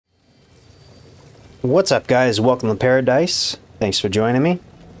What's up, guys? Welcome to ParadiZe. Thanks for joining me.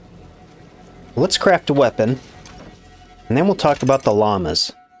 Let's craft a weapon, and then we'll talk about the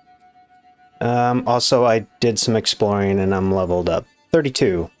llamas. Also, I did some exploring, and I'm leveled up.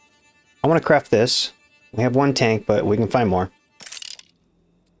 32. I want to craft this. We have one tank, but we can find more.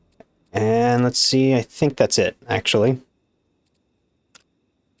 And let's see, I think that's it, actually.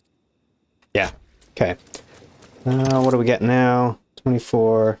 Yeah, okay. What do we get now?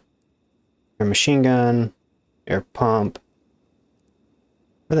 24... Air machine gun, air pump.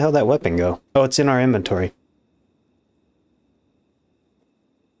 Where the hell did that weapon go? Oh, it's in our inventory.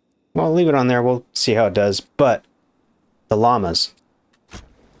 Well, I'll leave it on there. We'll see how it does. But the llamas.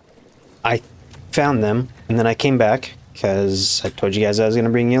 I found them, and then I came back, because I told you guys I was going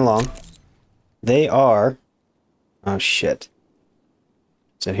to bring you along. They are... Oh, shit.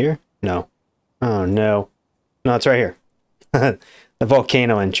 Is it here? No. Oh, no. No, it's right here. The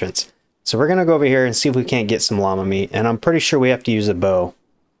volcano entrance. So we're going to go over here and see if we can't get some llama meat. And I'm pretty sure we have to use a bow.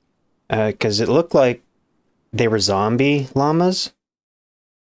 Because it looked like they were zombie llamas.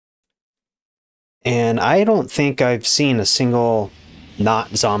 And I don't think I've seen a single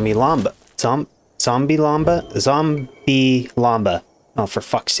not zombie llama. Zombie llama? Zombie llama. Oh, for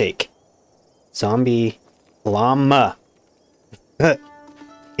fuck's sake. Zombie llama.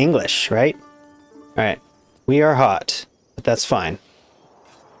 English, right? Alright. We are hot. But that's fine.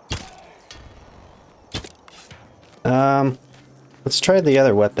 Let's try the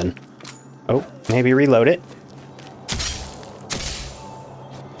other weapon. Oh, maybe reload it.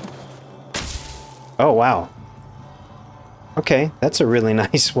 Oh, wow. Okay, that's a really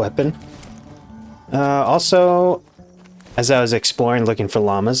nice weapon. Also, as I was exploring looking for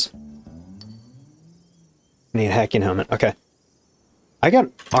llamas. I need a hacking helmet. Okay. I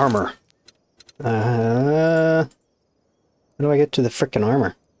got armor. How do I get to the frickin'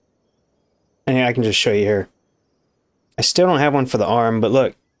 armor? Anyway, I can just show you here. I still don't have one for the arm, but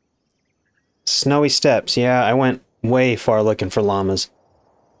look. Snowy steppes. Yeah, I went way far looking for llamas.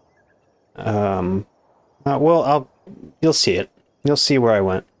 Well, you'll see it. You'll see where I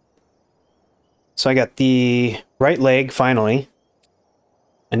went. So I got the right leg, finally.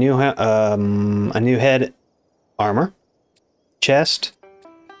 A new head armor. Chest.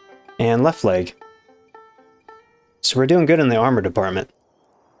 And left leg. So we're doing good in the armor department.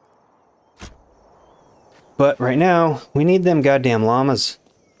 But right now, we need them goddamn llamas.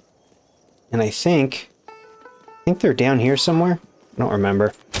 And I think they're down here somewhere. I don't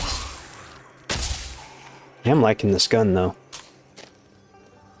remember. I am liking this gun, though.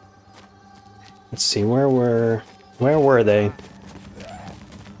 Let's see, where were they?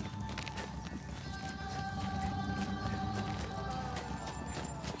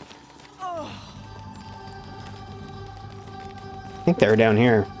 I think they were down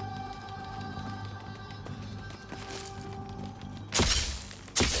here.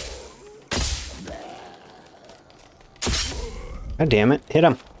 God damn it, hit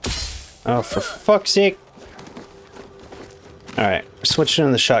him. Oh, for fuck's sake. Alright, we're switching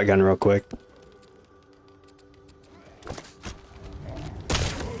to the shotgun real quick.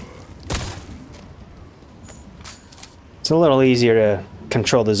 It's a little easier to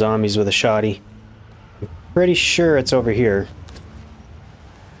control the zombies with a shotty. I'm pretty sure it's over here.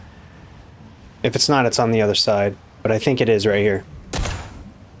 If it's not, it's on the other side. But I think it is right here.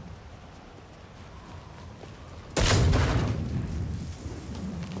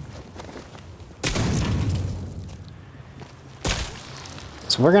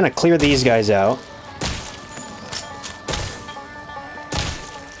 So we're gonna clear these guys out.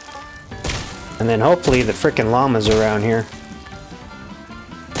 And then hopefully the frickin' llamas are around here.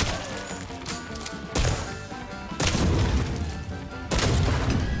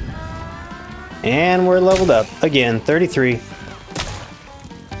 And we're leveled up again, 33.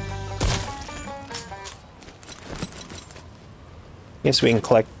 Guess we can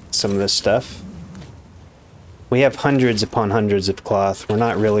collect some of this stuff. We have hundreds upon hundreds of cloth. We're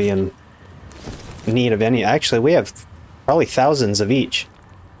not really in need of any. Actually, we have probably thousands of each.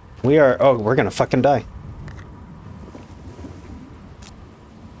 We are... Oh, we're gonna fucking die.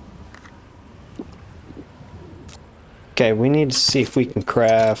 Okay, we need to see if we can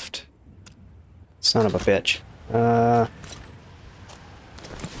craft... Son of a bitch.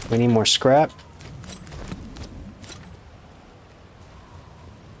 We need more scrap.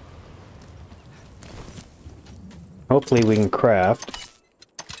 Hopefully we can craft.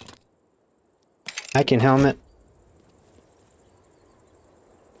 Hacking helmet.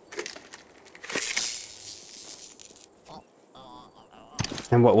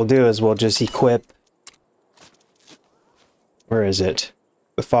 And what we'll do is we'll just equip... Where is it?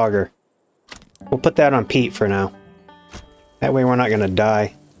 The fogger. We'll put that on Pete for now. That way we're not gonna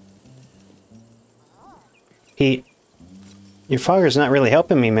die. Pete, your fogger's not really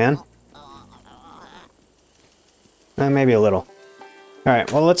helping me, man. Maybe a little.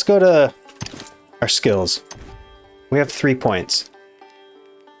 Alright, well, let's go to our skills. We have 3 points.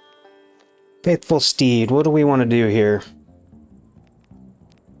 Faithful Steed, what do we want to do here?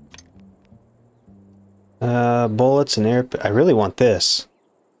 Bullets and air... I really want this.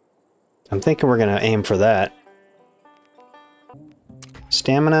 I'm thinking we're going to aim for that.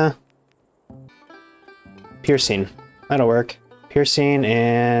 Stamina. Piercing. That'll work. Piercing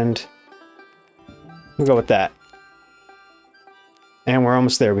and... we'll go with that. And we're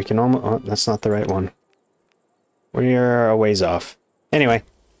almost there. We can almost... oh, that's not the right one. We're a ways off. Anyway,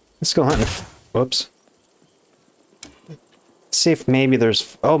 let's go hunting. Whoops. Let's see if maybe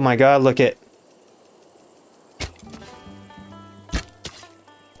there's... oh my god, look at...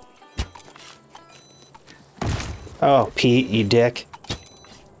 oh, Pete, you dick.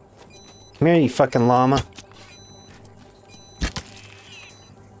 Come here, you fucking llama.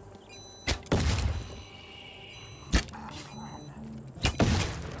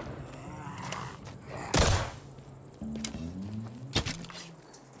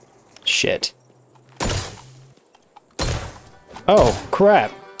 Shit. Oh,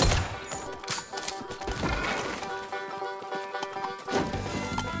 crap.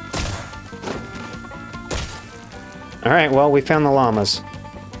 Alright, well, we found the llamas.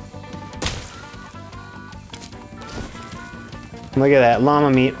 Look at that,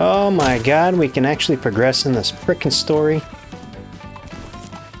 llama meat. Oh my god, we can actually progress in this frickin' story.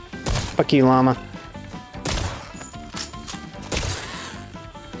 Fuck you, llama.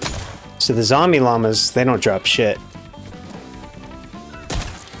 So the zombie llamas, they don't drop shit.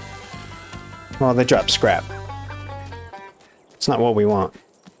 Well, they drop scrap. It's not what we want.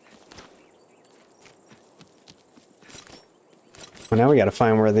 Well, now we gotta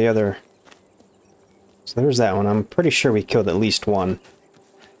find where the other... so there's that one. I'm pretty sure we killed at least one.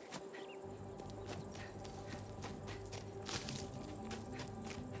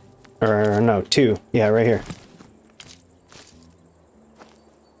 Or, no, 2. Yeah, right here.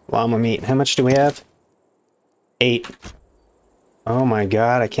 Llama meat. How much do we have? 8. Oh my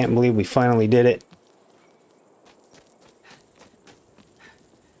god, I can't believe we finally did it.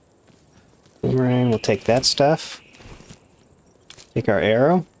 Boomerang, we'll take that stuff. Take our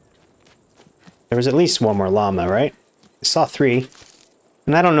arrow. There was at least one more llama, right? I saw 3.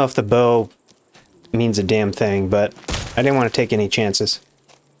 And I don't know if the bow means a damn thing, but I didn't want to take any chances.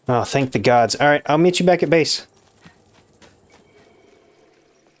 Oh, thank the gods. Alright, I'll meet you back at base.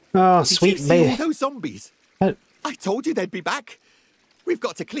 Oh, sweet baby. Did you see all those zombies? I told you they'd be back. We've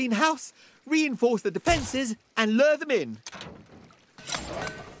got to clean house, reinforce the defenses, and lure them in.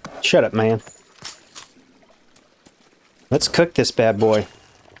 Shut up, man. Let's cook this bad boy.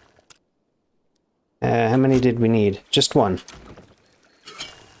 How many did we need? Just 1.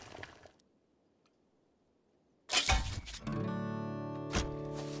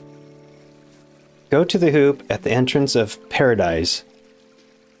 Go to the hoop at the entrance of ParadiZe.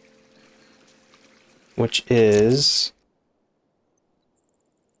 Which is...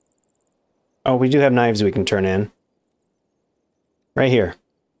 oh, we do have knives we can turn in. Right here.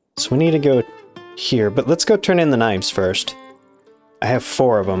 So we need to go here, but let's go turn in the knives first. I have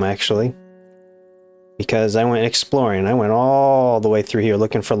 4 of them, actually. Because I went exploring. I went all the way through here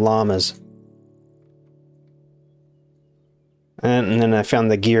looking for llamas. And then I found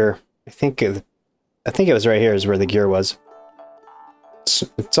the gear. I think it was right here is where the gear was.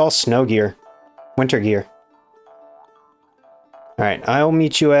 It's all snow gear. Winter gear. Alright, I'll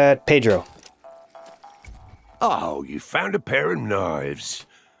meet you at Pedro. Oh, you found a pair of knives.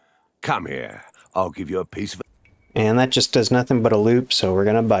 Come here. I'll give you a piece of... and that just does nothing but a loop, so we're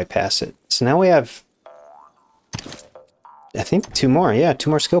gonna bypass it. So now we have... I think 2 more. Yeah, 2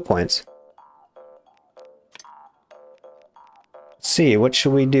 more skill points. Let's see, what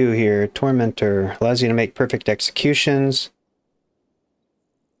should we do here? Tormentor allows you to make perfect executions,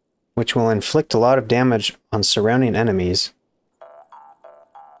 which will inflict a lot of damage on surrounding enemies.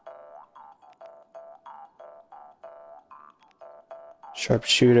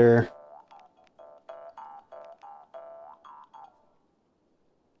 Sharpshooter.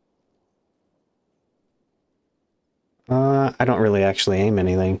 I don't really actually aim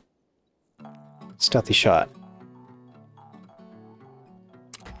anything. Stealthy shot.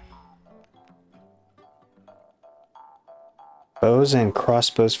 Bows and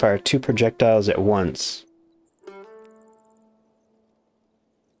crossbows fire 2 projectiles at once.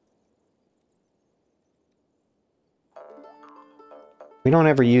 We We don't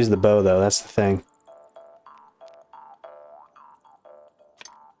ever use the bow, though. That's the thing.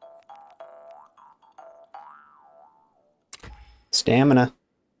 Stamina.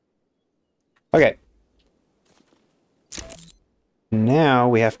 Okay. Now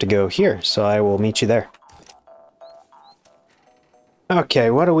we have to go here, so I will meet you there. Okay,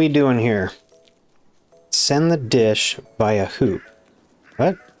 what are we doing here? Send the dish via hoop.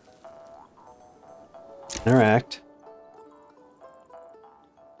 What? Interact.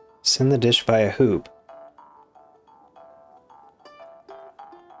 Send the dish via hoop.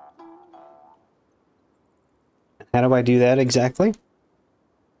 How do I do that exactly?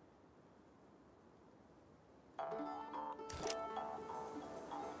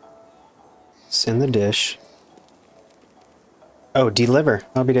 Send the dish. Oh, deliver.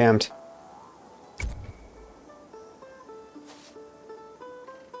 I'll be damned.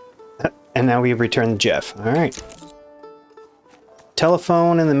 And now we return Jeff. Alright.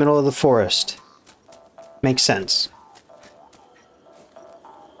 Telephone in the middle of the forest. Makes sense.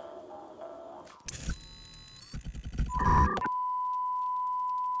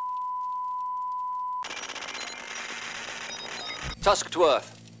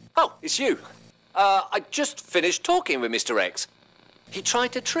 Tuskworth. Oh, it's you. I just finished talking with Mr. X. He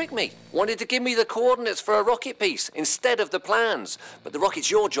tried to trick me. Wanted to give me the coordinates for a rocket piece instead of the plans. But the rocket's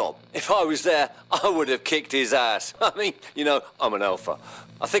your job. If I was there, I would have kicked his ass. I mean, you know, I'm an alpha.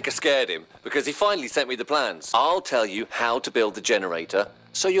 I think I scared him because he finally sent me the plans. I'll tell you how to build the generator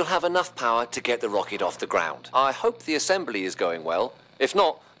so you'll have enough power to get the rocket off the ground. I hope the assembly is going well. If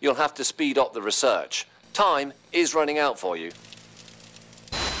not, you'll have to speed up the research. Time is running out for you.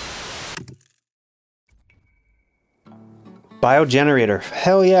 Biogenerator.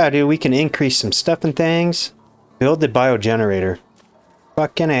 Hell yeah, dude. We can increase some stuff and things. Build the biogenerator.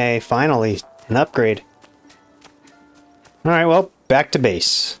 Fucking A. Finally. An upgrade. Alright, well, back to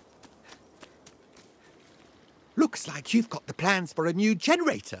base. Looks like you've got the plans for a new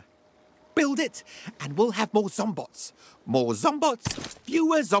generator. Build it, and we'll have more Zombots. More Zombots,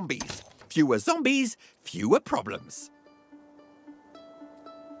 fewer zombies. Fewer zombies, fewer problems.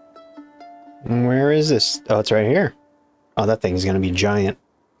 Where is this? Oh, it's right here. Oh, that thing's gonna be giant.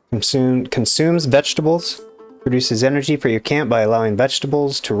 Consumes vegetables. Produces energy for your camp by allowing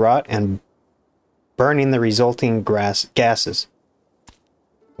vegetables to rot and burning the resulting gases.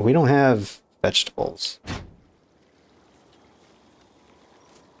 We don't have vegetables.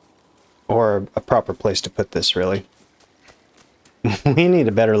 Or a proper place to put this, really. We need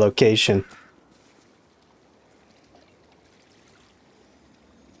a better location.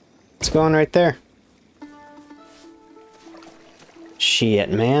 It's going right there. Shit,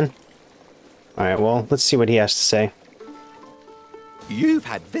 man. Alright, well, let's see what he has to say. You've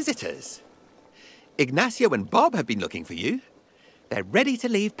had visitors. Ignacio and Bob have been looking for you. They're ready to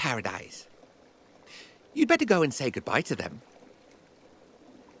leave ParadiZe. You'd better go and say goodbye to them.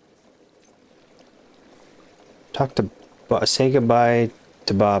 Talk to Bob. Say goodbye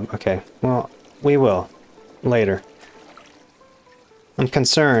to Bob. Okay, well, we will. Later. I'm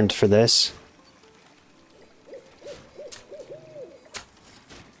concerned for this.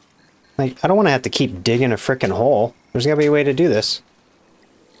 Like, I don't want to have to keep digging a frickin' hole. There's gotta be a way to do this.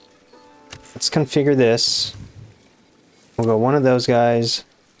 Let's configure this. We'll go one of those guys.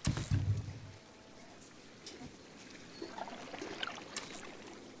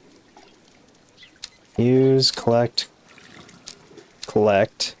 Use, collect.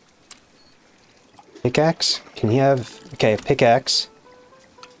 Collect. Pickaxe? Can you have... Okay, a pickaxe.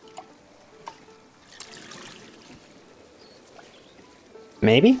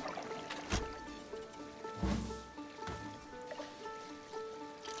 Maybe?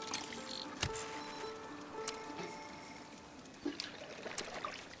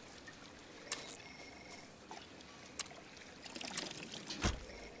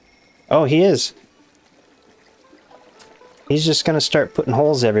 Oh, he is. He's just gonna start putting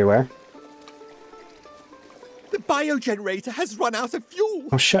holes everywhere. The biogenerator has run out of fuel.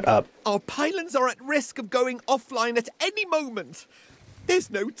 Oh, shut up. Our pylons are at risk of going offline at any moment. There's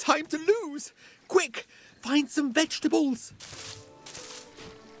no time to lose. Quick, find some vegetables.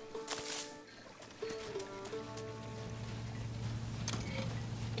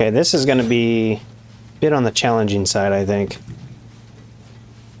 Okay, this is gonna be a bit on the challenging side, I think.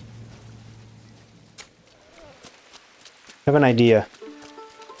 I have an idea.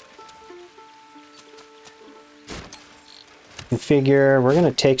 Configure. We're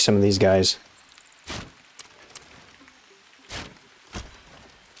gonna take some of these guys.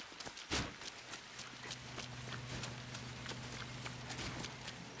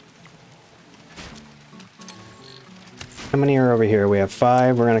 How many are over here? We have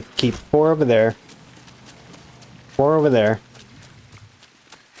 5. We're gonna keep 4 over there. 4 over there.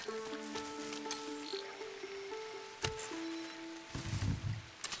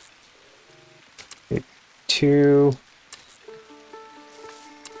 Okay, 2.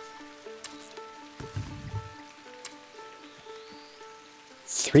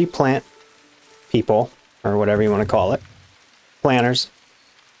 Three plant people, or whatever you want to call it. Planters.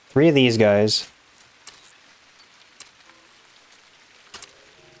 3 of these guys.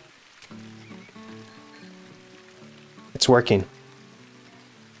 It's working.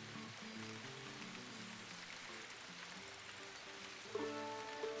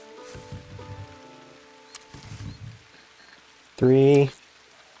 Three.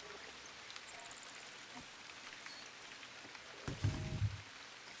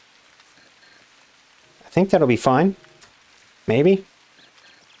 I think that'll be fine. Maybe.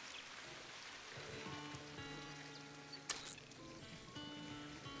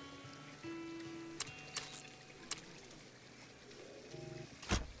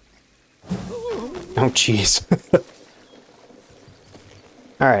 Oh, jeez.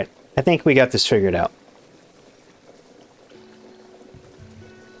 Alright, I think we got this figured out.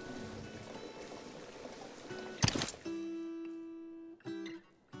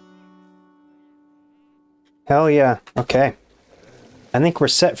 Hell yeah, okay. I think we're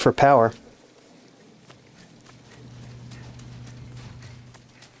set for power.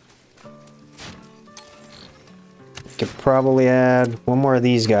 Could probably add one more of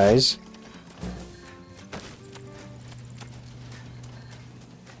these guys.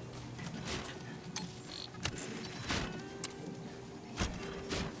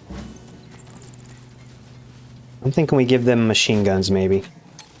 I'm thinking we give them machine guns, maybe.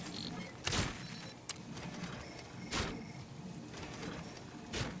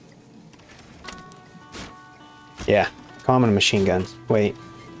 Yeah, common machine guns. Wait.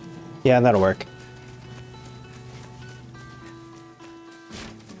 Yeah, that'll work.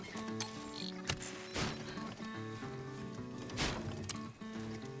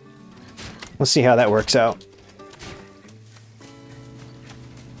 Let's see how that works out.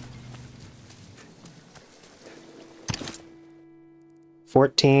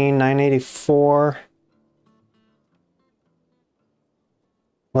 $14,984.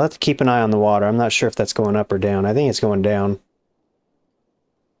 We'll have to keep an eye on the water. I'm not sure if that's going up or down. I think it's going down.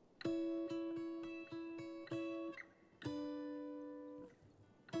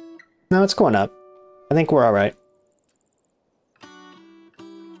 No, it's going up. I think we're all right.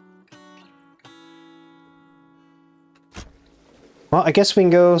 Well, I guess we can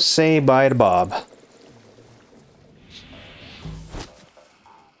go say bye to Bob.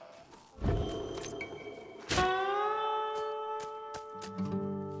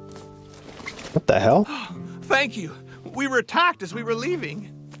 What the hell? Thank you. We were attacked as we were leaving.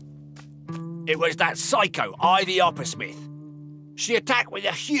 It was that psycho, Ivy Oppersmith. She attacked with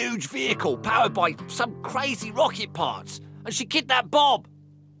a huge vehicle powered by some crazy rocket parts, and she kidnapped Bob.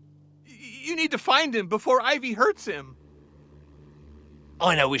 You need to find him before Ivy hurts him.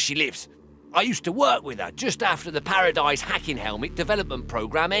 I know where she lives. I used to work with her just after the ParadiZe hacking helmet development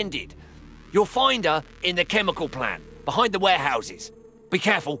program ended. You'll find her in the chemical plant, behind the warehouses. Be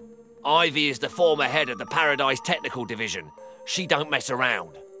careful. Ivy is the former head of the ParadiZe Technical Division. She don't mess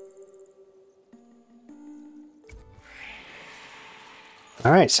around.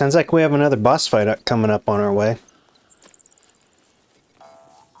 Alright, sounds like we have another boss fight coming up on our way.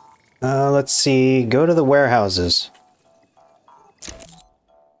 Let's see, go to the warehouses.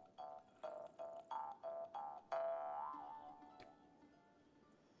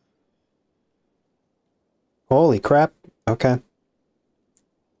 Holy crap, okay.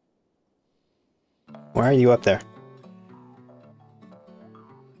 Why are you up there?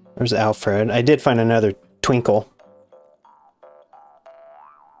 There's Alfred. I did find another Twinkle.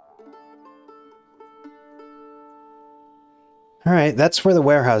 Alright, that's where the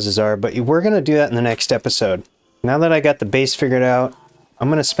warehouses are, but we're going to do that in the next episode. Now that I got the base figured out, I'm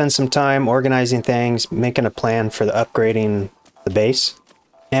going to spend some time organizing things, making a plan for the upgrading the base.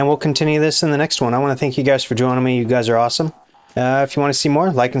 And we'll continue this in the next one. I want to thank you guys for joining me. You guys are awesome. If you want to see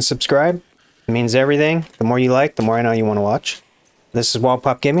more, like and subscribe. It means everything. The more you like, the more I know you want to watch. This is Wild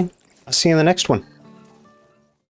Pop Gaming. I'll see you in the next one.